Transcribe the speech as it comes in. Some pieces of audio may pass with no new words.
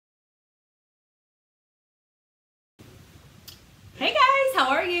how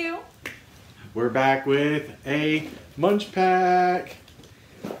are you? We're back with a MunchPak.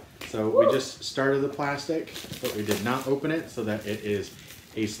 So we just started the plastic, but we did not open it so that it is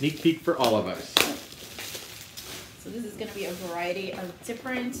a sneak peek for all of us. So this is going to be a variety of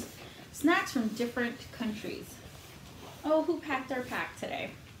different snacks from different countries. Oh, who packed our pack today?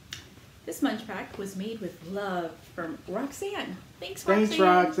 This MunchPak was made with love from Roxanne. Thanks, Roxanne. Thanks,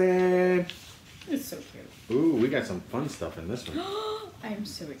 Roxanne. It's so cute. Ooh, we got some fun stuff in this one. I'm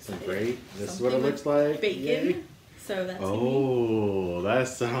so excited. Great. This is what it looks like. Bacon. Yay. So that's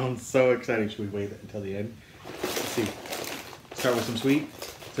that sounds so exciting. Should we wait until the end? Let's see. Start with some sweet,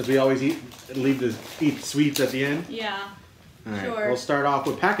 since we always eat sweets at the end. Yeah. All right. Sure. We'll start off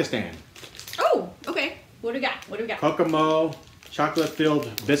with Pakistan. Oh, okay. What do we got? What do we got? Kokomo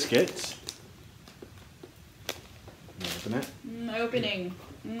chocolate-filled biscuits. Open it. Opening.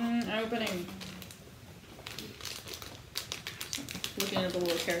 Opening. Looking at the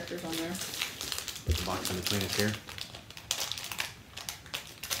little characters on there. Put the box in between us here.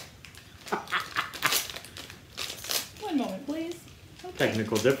 One moment, please. Okay.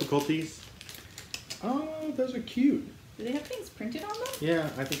 Technical difficulties. Oh, those are cute. Do they have things printed on them? Yeah,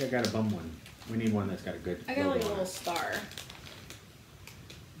 I think I got a bum one. We need one that's got a good I got like a logo on little it. star.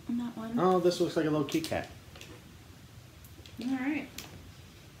 On that one. Oh, this looks like a little Kit Kat. All right.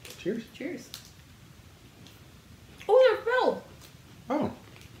 Cheers. Cheers. Oh, they're filled. Oh.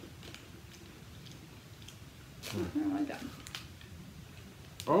 I don't like that.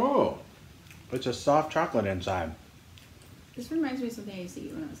 Oh. It's a soft chocolate inside. This reminds me of something I used to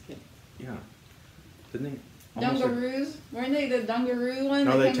eat when I was a kid. Yeah. Didn't they? Almost Dungaroos? Weren't they the Dungaroo one?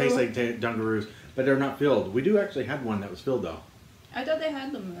 No, The they taste kangaroo? like Dungaroos, but they're not filled. We do actually have one that was filled though. I thought they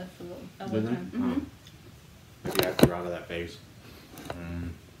had them at one Did they? time. Oh. Maybe I grew out of that phase. I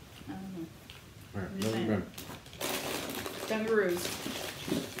don't know. All right, I'm just those are saying. good. Dungaroos.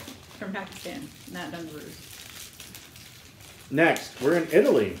 From Pakistan, not Dungaroos. Next, we're in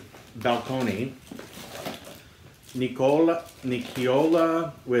Italy. Balcony.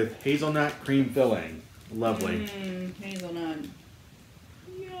 Nicchiola with hazelnut cream filling. Lovely. Hazelnut.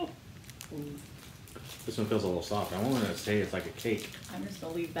 Yep. This one feels a little soft. I want to say it's like a cake. I'm just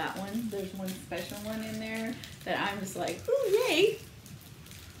gonna leave that one. There's one special one in there that I'm just like, ooh, yay!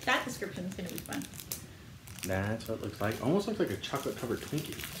 That description is gonna be fun. That's what it looks like. Almost looks like a chocolate covered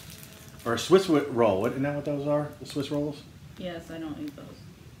Twinkie. Or a Swiss roll. Isn't that what those are? The Swiss rolls? Yes, I don't eat those.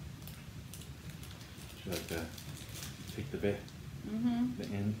 Would you like to take the bit? The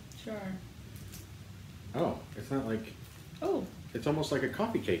end? Sure. Oh, it's not like... Oh. It's almost like a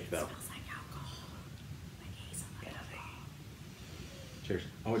coffee cake though. It smells like alcohol. Like hazelnut alcohol. Cheers.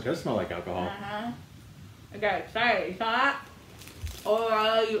 Oh, it does smell like alcohol. Uh-huh. I got excited. You saw that? Oh,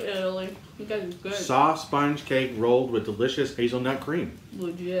 I love you, Italy. You guys are good. Soft sponge cake rolled with delicious hazelnut cream.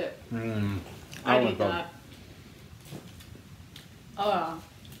 Legit. Mmm. I'd eat that. Oh,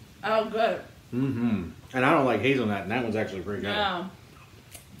 oh, good. Mm-hmm. And I don't like hazelnut, and that one's actually pretty good. Yeah.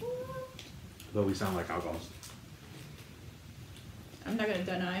 Though we sound like alcohols. I'm not gonna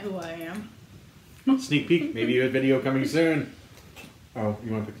deny who I am. Sneak peek. Maybe a video coming soon. Oh,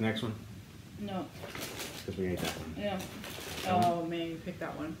 you want to pick the next one? No. Because we ate that one. Yeah. Oh man, you picked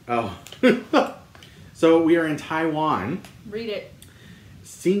that one. Oh. So we are in Taiwan. Read it.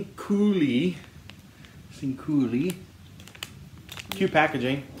 Sinkuli. Cute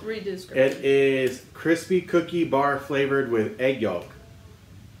packaging. Read the description. It is crispy cookie bar flavored with egg yolk.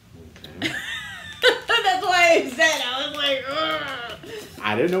 Okay. That's why I said I was like, ugh.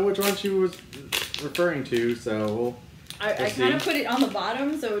 I didn't know which one she was referring to, so I kind of put it on the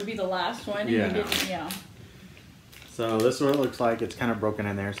bottom, so it would be the last one. And Yeah. we didn't, yeah. So this is what it looks like. It's kind of broken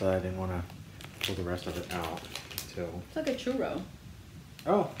in there, so I didn't want to pull the rest of it out. Until... It's like a churro.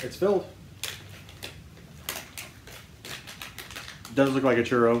 Oh, it's filled. Does look like a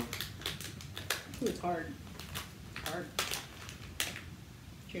churro. Ooh, it's hard. Hard.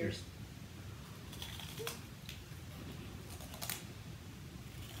 Cheers.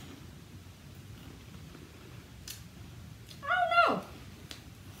 I don't know.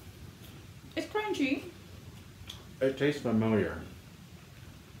 It's crunchy. It tastes familiar.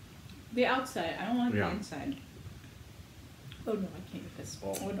 The outside. I don't like Yeah. the inside. Oh no, I can't get this.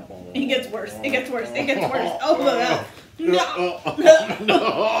 Oh no. It gets worse. It gets worse. It gets worse. Oh no. No.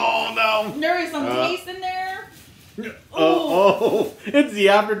 No. There is some taste in there. Oh, it's the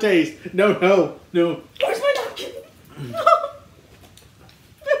aftertaste. No. Where's my napkin?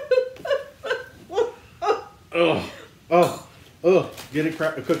 Get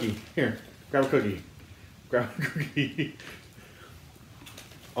a cookie. Here, grab a cookie. Grab a cookie.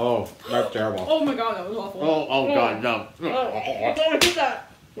 Oh, that's terrible. Oh my god, that was awful. Oh God, no. I don't want to do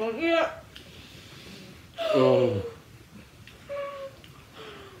that. Yeah. Oh.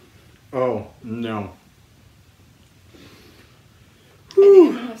 Oh, no. I think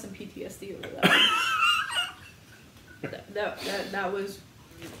I'm gonna have some PTSD over that. that was.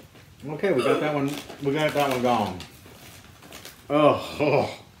 Okay, we got that one. We got that one gone. Oh.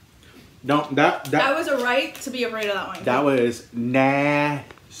 No, That was a right to be afraid of that one. That was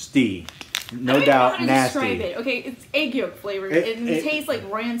nasty. No I don't doubt, even know how to nasty. describe it. Okay, it's egg yolk flavored. It tastes like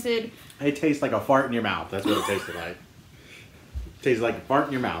rancid. It tastes like a fart in your mouth. That's what it tasted like. It tasted like a fart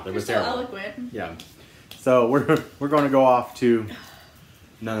in your mouth. It was so terrible. eloquent. Yeah. So we're going to go off to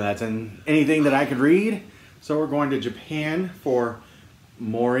none of that's in anything that I could read. So we're going to Japan for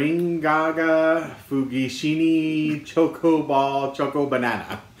Moringaga Fugishini Choco Ball Choco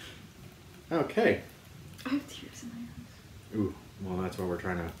Banana. Okay. I have tears in my eyes. Ooh, well that's what we're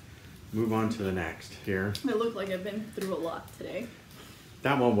trying to move on to the next here. I look like I've been through a lot today.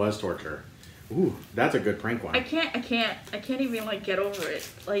 That one was torture. Ooh, that's a good prank one. I can't even like get over it.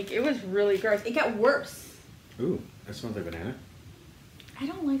 Like it was really gross. It got worse. Ooh, that smells like banana. I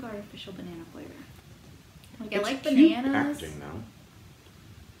don't like artificial banana flavor. Like It's I like cute bananas. packaging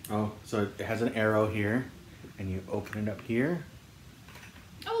though. Oh, so it has an arrow here, and you open it up here.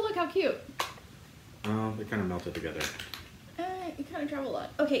 Oh, look how cute. Oh, they kind of melted together. You kind of travel a lot.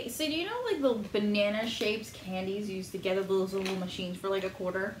 Okay, so do you know like the banana shapes candies you used to get at those little machines for like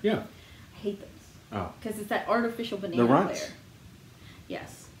 $0.25? Yeah. I hate those. Oh. Because it's that artificial banana The runts? flavor.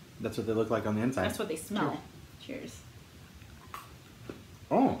 Yes. That's what they look like on the inside. That's what they smell. Cheers.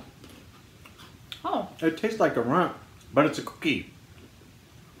 Oh. Oh. It tastes like a runt, but it's a cookie.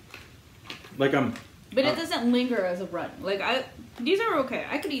 Like But it doesn't linger as a runt. Like these are okay.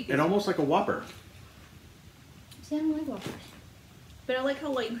 I could eat these. It's almost like a Whopper. See, I don't like Whoppers. But I like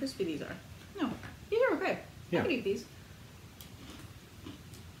how light and crispy these are. No, these are okay. Yeah. I could eat these.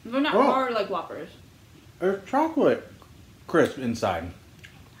 They're not Oh. hard like Whoppers. There's chocolate crisp inside.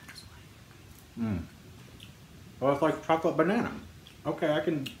 Mmm. Well, it's like chocolate banana. Okay, I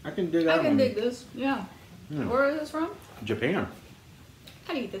can dig that I one. can dig this. Yeah. Yeah. Where is this from? Japan.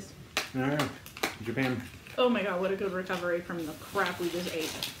 I'd eat this. Yeah, Japan. Oh my god, what a good recovery from the crap we just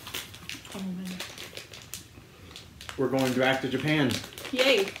ate. Oh man. We're going back to Japan.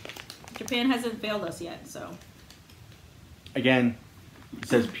 Yay. Japan hasn't failed us yet, so. Again, it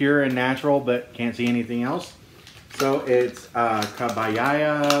says pure and natural, but can't see anything else. So it's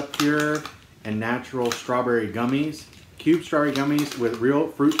Kabayaya pure and natural strawberry gummies. Cube strawberry gummies with real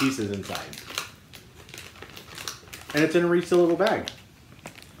fruit pieces inside. And it's in a resealable bag.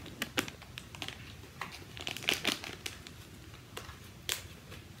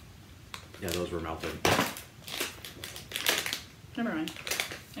 Yeah, those were melted. Never mind.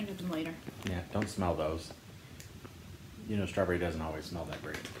 I'll get them later. Yeah, don't smell those. You know, strawberry doesn't always smell that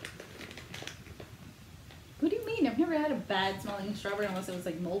great. What do you mean? I've never had a bad smelling strawberry unless it was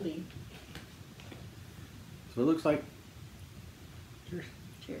like moldy. So it looks like... Cheers.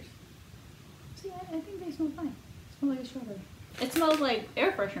 Cheers. See, I think they smell fine. It smells like a strawberry. It smells like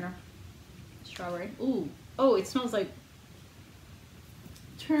air freshener. Strawberry. Ooh. Oh, it smells like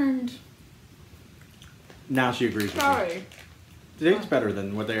turned Now she agrees with me. strawberry. It tastes better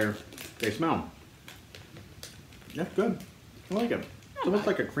than what they smell. That's good. I like it. It's almost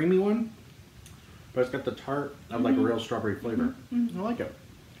like a creamy one, but it's got the tart of like a real strawberry flavor. I like it.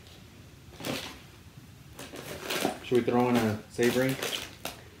 Should we throw in a savory?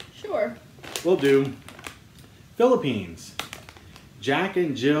 Sure. We'll do Philippines. Jack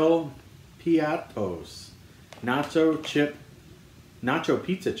and Jill Piatos. Nacho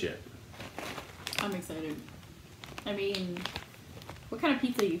pizza chip. I'm excited. I mean, what kind of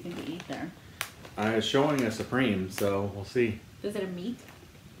pizza do you think they eat there? It's showing a Supreme, so we'll see. Is it a meat?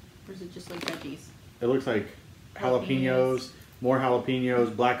 Or is it just like veggies? It looks like jalapenos, more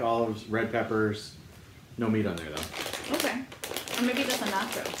jalapenos, black olives, red peppers. No meat on there though. Okay. Or maybe that's a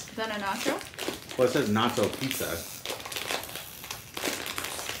nacho. Is that a nacho? Well, it says nacho pizza.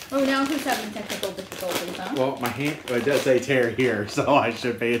 Oh, now who's having technical difficulties, huh? Well, my hand, it does say tear here, so I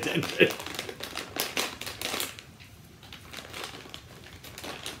should pay attention.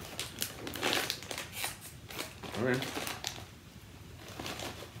 Okay.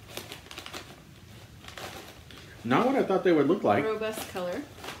 Not what I thought they would look like. Robust color.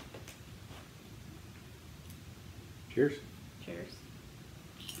 Cheers. Cheers.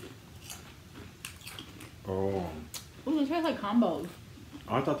 Oh. Ooh, those taste like combos.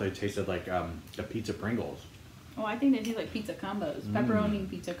 I thought they tasted like the pizza Pringles. Oh, I think they taste like pizza combos. Pepperoni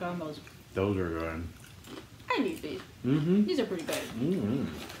pizza combos. Those are good. I need these. Mm-hmm. These are pretty good. Mm-hmm.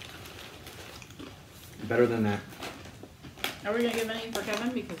 Better than that. Are we gonna give any for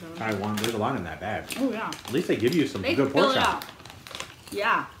Kevin? Because There's a lot in that bag. Oh yeah. At least they give you some They good fill pork it chop. out.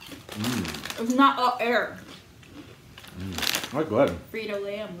 Yeah. Mm. It's not all air. That's good.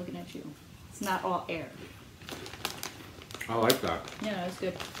 Frito-Lay, I'm looking at you. It's not all air. I like that. Yeah, it's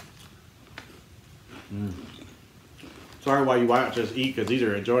good. Mm. Sorry while you watch us eat because these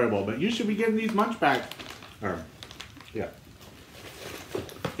are enjoyable, but you should be getting these MunchPaks. Or, yeah.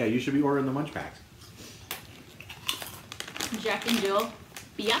 Yeah, you should be ordering the MunchPaks. Jack and Jill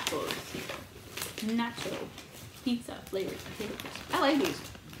Biatos. Nacho. Pizza flavored potato crisp. I like these.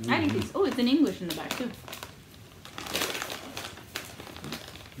 I need these. Oh, it's in English in the back too.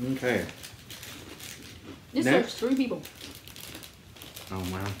 Okay. This Next. serves 3 people. Oh,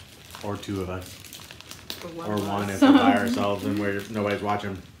 wow. Or 2 of us. Or Or one if we're by ourselves and nobody's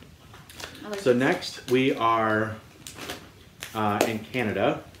watching. Like So next we are in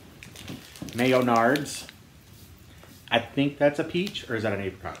Canada. Mayonnaise. I think that's a peach, or is that an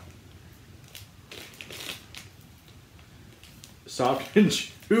apricot? Soft and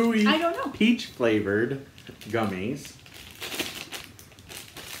chewy. I don't know. Peach flavored gummies.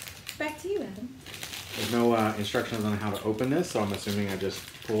 Back to you, Adam. There's no instructions on how to open this, so I'm assuming I just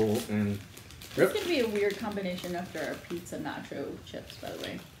pull and rip. This could be a weird combination after our pizza nacho chips, by the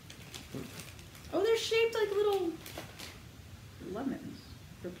way. Oh, they're shaped like little lemons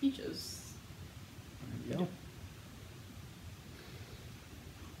or peaches. There you go.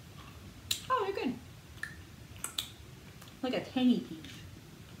 Oh, they're good. Like a tangy peach.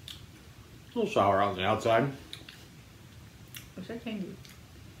 A little sour on the outside. What's that tangy?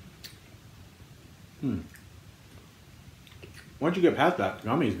 Once you get past that,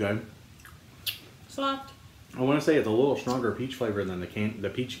 gummy's good. Soft. I want to say it's a little stronger peach flavor than the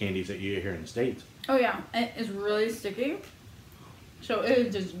peach candies that you get here in the States. Oh yeah, and it's really sticky. So it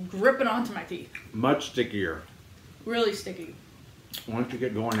is just gripping onto my teeth. Much stickier. Really sticky. Once you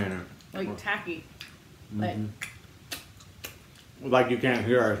get going in it. Like tacky. Like you can't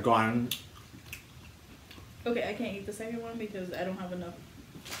hear it going. Okay, I can't eat the second one because I don't have enough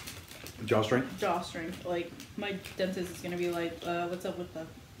Jaw strength? jaw strength. Like, my dentist is gonna be like, what's up with the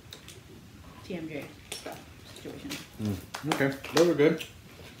TMJ stuff situation? Okay, those are good.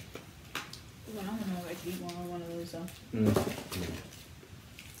 Ooh, I don't know if I could eat one of those though.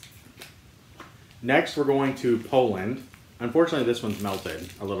 Next, we're going to Poland. Unfortunately, this one's melted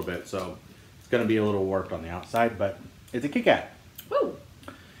a little bit, so it's going to be a little warped on the outside, but it's a Kit Kat. Woo!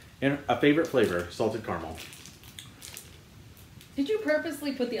 And a favorite flavor, salted caramel. Did you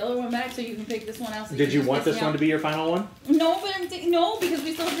purposely put the other one back so you can pick this one out? So Did you want this one to be your final one? No, but no, because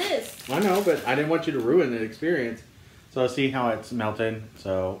we still have this. I know, but I didn't want you to ruin the experience. So see how it's melted.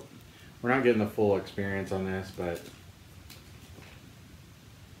 So we're not getting the full experience on this, but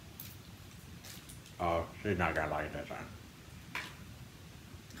oh, she's not gonna like that time.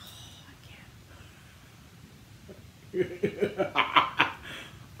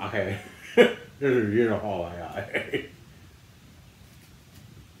 Okay, this is beautiful.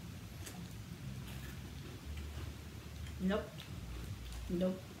 Nope.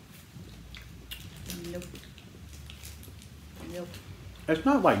 Nope. Nope. Nope. It's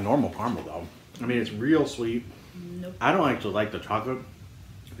not like normal caramel though. I mean, it's real sweet. Nope. I don't actually like the chocolate.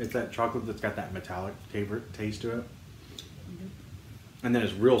 It's that chocolate that's got that metallic taste to it. Nope. And then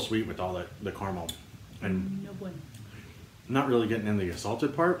it's real sweet with all the caramel. And No bueno. not really getting in the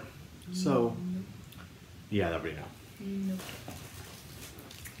salted part. So, Nope. yeah, that'll be no. Nope.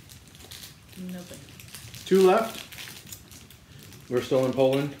 Nope. 2 left. We're still in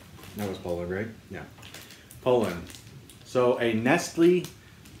Poland. That was Poland, right? Yeah. Poland. So a Nestle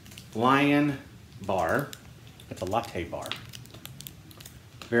Lion bar. It's a latte bar.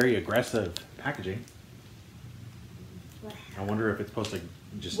 Very aggressive packaging. I wonder if it's supposed to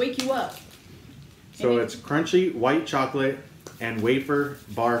just... Wake you up. So it's crunchy white chocolate and wafer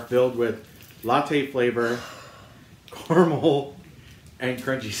bar filled with latte flavor, caramel, and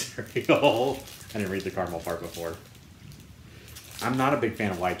crunchy cereal. I didn't read the caramel part before. I'm not a big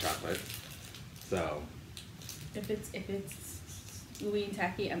fan of white chocolate, so. If it's gooey and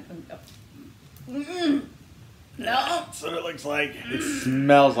tacky, I'm no. That's what it looks like. It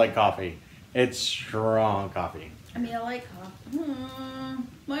smells like coffee. It's strong coffee. I mean, I like coffee.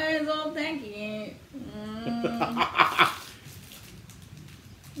 Why is all tacky?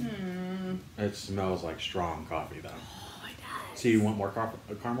 It smells like strong coffee, though. Oh, it does. So you want more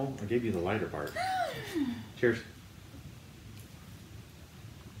caramel? I gave you the lighter part. Cheers.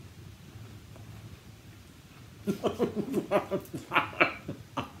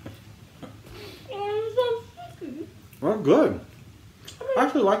 Well, good. I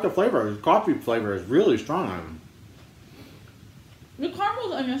actually like the flavor. The coffee flavor is really strong on them. The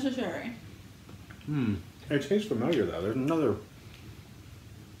caramel's unnecessary. It tastes familiar though. There's another.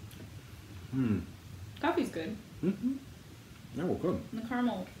 Coffee's good. Yeah, well, good. And the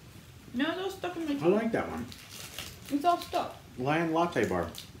caramel. No, it's all stuck in my teeth. I like that one. It's all stuck. Lion Latte Bar,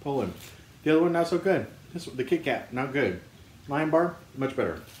 Poland. The other one not so good. The Kit Kat, not good. Lion Bar, much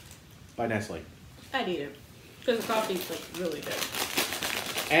better. By Nestle. I'd eat it. Because the coffee's like really good.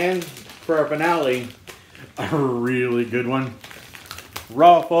 And for our finale, a really good one.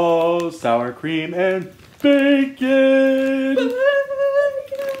 Ruffles, sour cream, and bacon.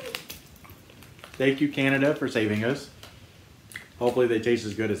 Thank you, Canada, for saving us. Hopefully they taste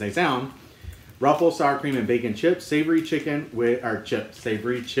as good as they sound. Ruffles, sour cream, and bacon chips. Savory chicken with, or chips,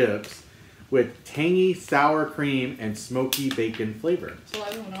 savory chips with tangy sour cream and smoky bacon flavor. So a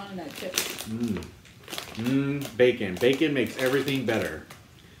lot going on in that chip. Bacon. Bacon makes everything better.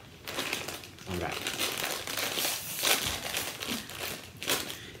 All right.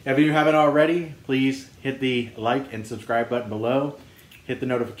 If you haven't already, please hit the like and subscribe button below. Hit the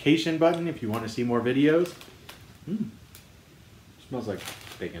notification button if you want to see more videos. Smells like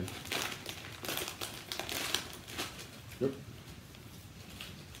bacon. Yep.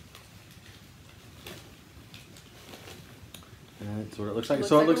 That's what it looks like. It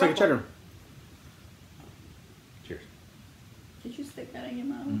looks like a cheddar. Cheers. Did you stick that in your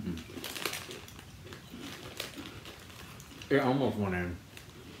mouth? It almost went in.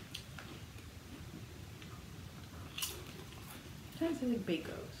 Kind of tastes like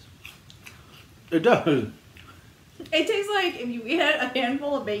Bacos. It does. It tastes like if you had a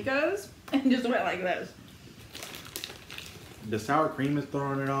handful of Bacos and just went like this. The sour cream is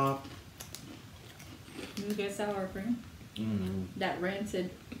throwing it off. You get sour cream. That rancid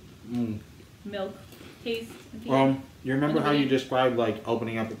milk taste. You remember how you described like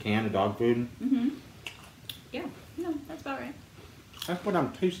opening up a can of dog food? Yeah, no, that's about right. That's what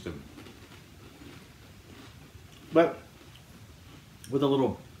I'm tasting. But with a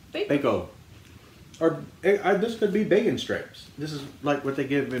little bacon. Or this could be bacon strips. This is like what they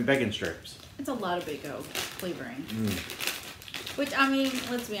give in bacon strips. It's a lot of Bacon flavoring. Which, I mean,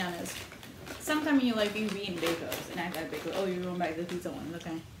 let's be honest. Sometime in your life you've eaten Bacos and I've had Bacon. Oh, you're going back to the pizza one.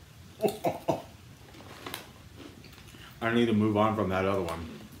 Okay. I need to move on from that other one.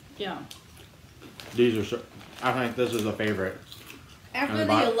 Yeah. These are so, I think this is a favorite. After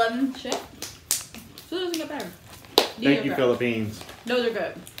the 11th chip, so it doesn't get better. Thank you, Philippines. Those are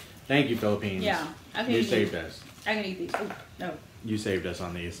good. Thank you, Philippines. Yeah. You saved us. I can eat these. Oh, no. You saved us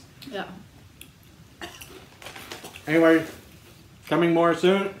on these. Yeah. Anyway, coming more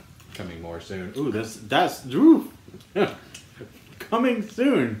soon. Coming more soon. Ooh, ooh. Coming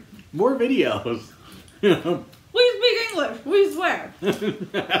soon. More videos. We speak English. We swear.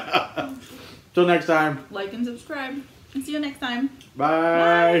 Till next time. Like and subscribe. And see you next time.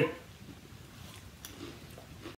 Bye. Bye.